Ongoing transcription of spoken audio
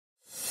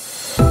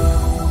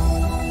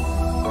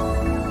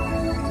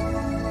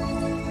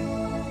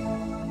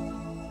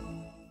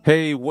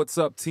Hey, what's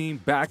up, team?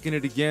 Back in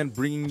it again,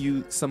 bringing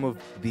you some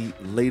of the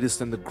latest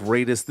and the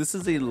greatest. This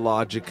is a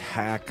Logic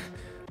hack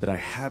that I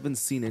haven't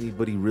seen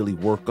anybody really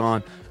work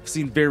on. I've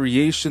seen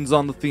variations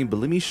on the theme, but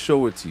let me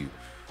show it to you.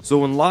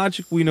 So in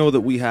Logic, we know that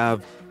we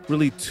have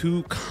really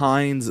two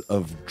kinds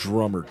of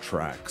drummer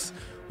tracks.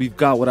 We've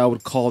got what I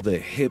would call the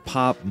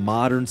hip-hop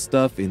modern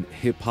stuff in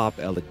hip-hop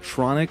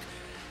electronic,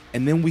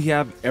 and then we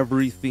have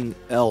everything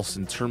else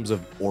in terms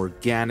of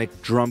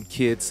organic drum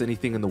kits,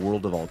 anything in the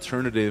world of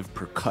alternative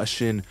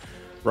percussion,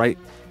 right?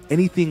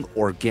 Anything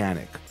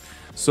organic.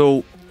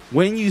 So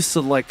when you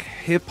select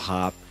hip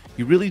hop,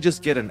 you really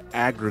just get an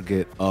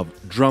aggregate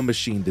of Drum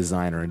Machine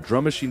Designer. And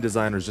Drum Machine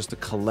Designer is just a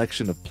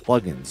collection of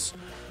plugins.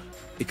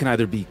 It can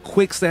either be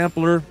Quick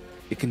Sampler,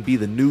 it can be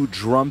the new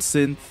drum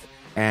synth,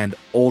 and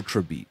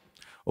Ultrabeat.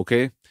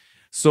 Okay?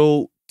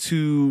 So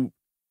to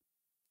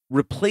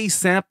replace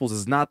samples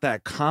is not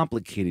that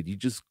complicated. You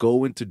just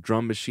go into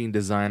Drum Machine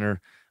Designer,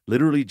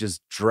 literally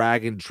just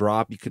drag and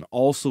drop. You can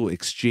also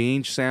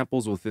exchange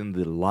samples within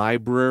the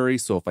library.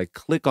 So if I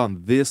click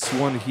on this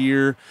one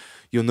here,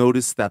 you'll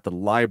notice that the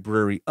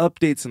library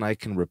updates and I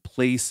can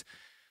replace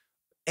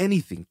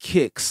anything,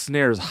 kicks,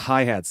 snares,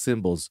 hi-hat,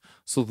 cymbals.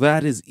 So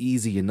that is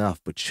easy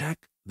enough. But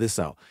check this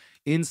out.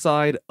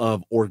 Inside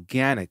of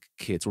organic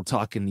kits, we're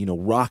talking,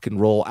 rock and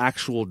roll,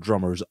 actual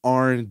drummers,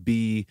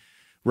 R&B,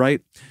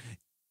 right?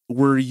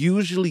 We're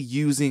usually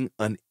using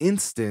an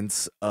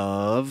instance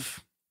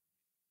of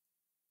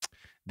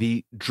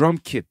the drum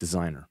kit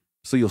designer.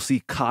 So you'll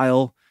see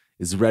Kyle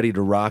is ready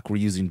to rock. We're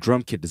using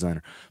drum kit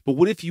designer. But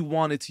what if you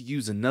wanted to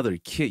use another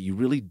kit? You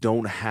really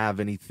don't have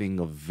anything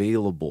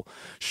available.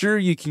 Sure,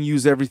 you can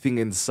use everything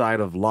inside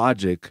of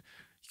Logic.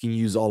 You can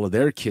use all of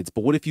their kits.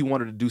 But what if you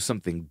wanted to do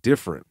something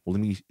different? Well,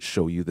 let me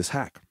show you this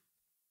hack.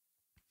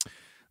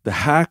 The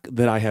hack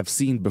that I have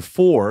seen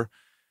before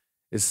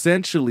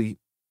essentially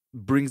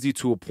brings you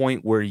to a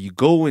point where you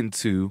go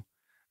into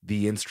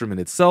the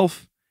instrument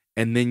itself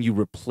and then you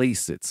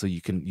replace it. So you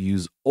can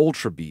use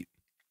Ultrabeat.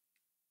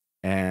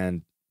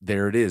 And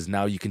there it is.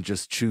 Now you can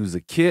just choose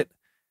a kit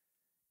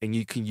and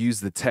you can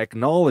use the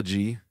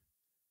technology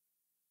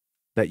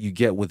that you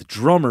get with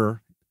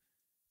Drummer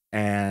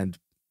and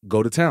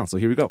go to town. So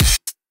here we go.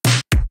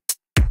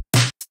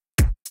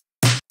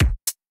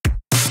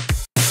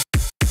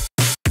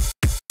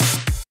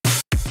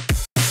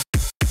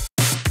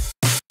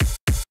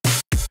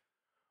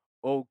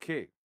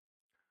 Okay.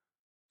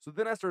 So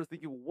then I started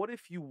thinking, what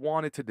if you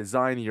wanted to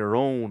design your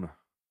own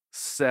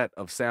set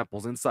of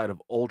samples inside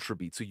of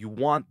Ultrabeat? So you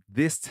want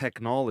this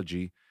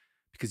technology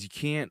because you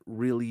can't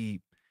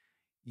really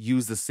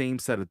use the same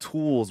set of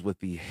tools with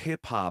the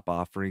hip hop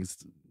offerings.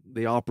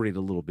 They operate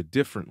a little bit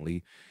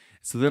differently.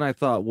 So then I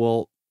thought,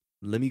 well,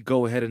 let me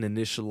go ahead and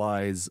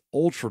initialize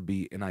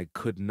Ultrabeat, and I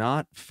could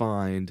not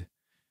find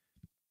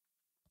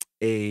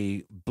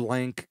a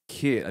blank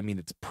kit. I mean,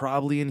 it's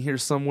probably in here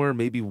somewhere,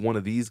 maybe one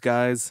of these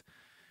guys,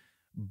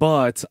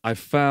 but I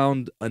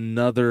found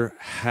another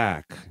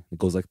hack. It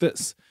goes like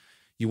this.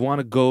 You want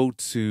to go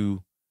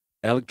to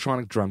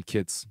electronic drum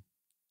kits,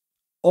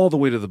 all the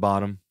way to the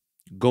bottom,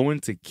 go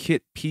into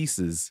kit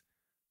pieces,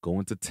 go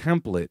into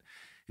template,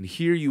 and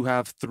here you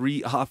have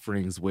three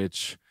offerings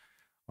which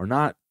are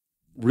not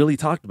really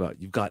talked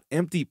about. You've got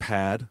empty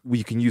pad, where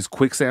you can use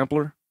Quick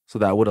Sampler, so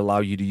that would allow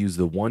you to use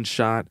the one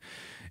shot.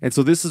 And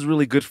so this is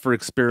really good for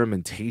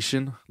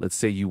experimentation. Let's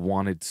say you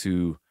wanted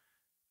to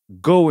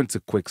go into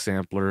Quick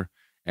Sampler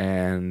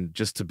and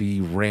just to be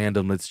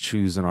random, let's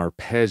choose an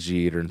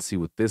arpeggiator and see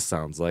what this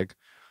sounds like.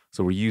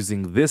 So we're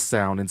using this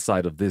sound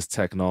inside of this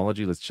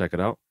technology. Let's check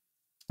it out.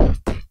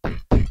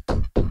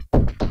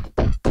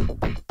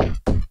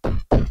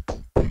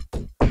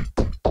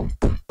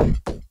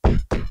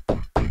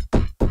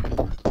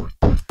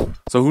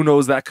 So who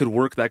knows, that could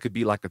work. That could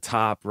be like a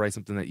top, right?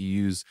 Something that you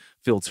use,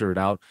 filter it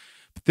out.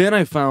 But then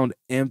I found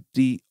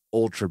empty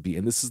Ultrabeat,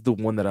 and this is the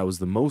one that I was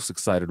the most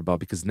excited about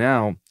because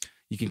now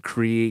you can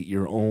create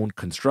your own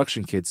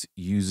construction kits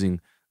using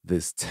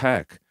this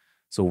tech.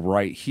 So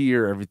right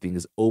here, everything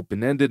is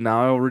open-ended.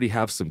 Now I already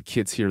have some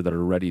kits here that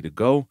are ready to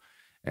go.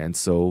 And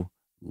so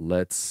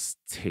let's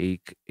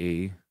take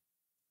a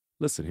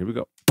listen. Here we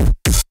go.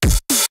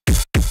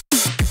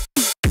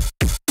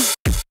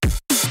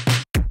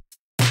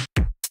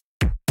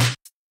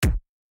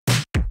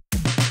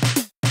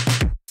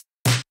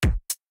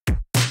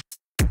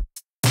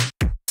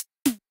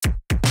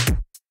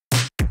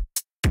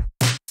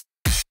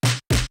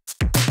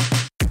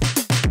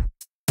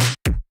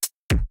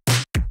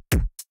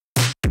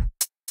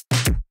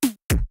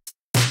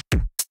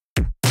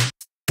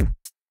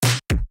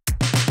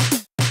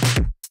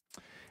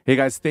 Hey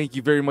guys, thank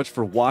you very much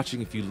for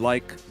watching. If you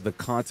like the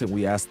content,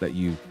 we ask that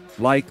you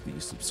like, that you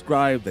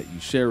subscribe, that you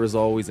share as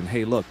always. And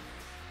hey, look,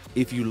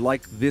 if you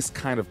like this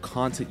kind of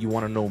content, you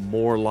want to know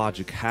more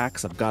Logic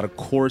hacks, I've got a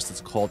course that's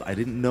called I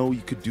Didn't Know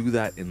You Could Do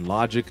That in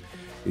Logic.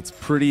 It's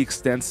pretty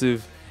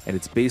extensive and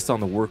it's based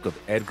on the work of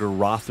Edgar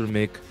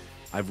Rothermick.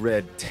 I've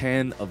read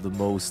 10 of the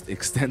most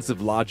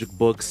extensive Logic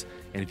books.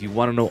 And if you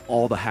want to know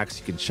all the hacks,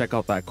 you can check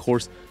out that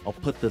course. I'll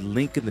put the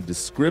link in the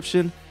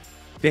description.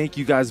 Thank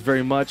you guys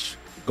very much.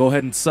 Go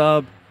ahead and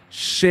sub,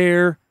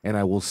 share, and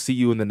I will see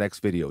you in the next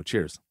video.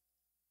 Cheers.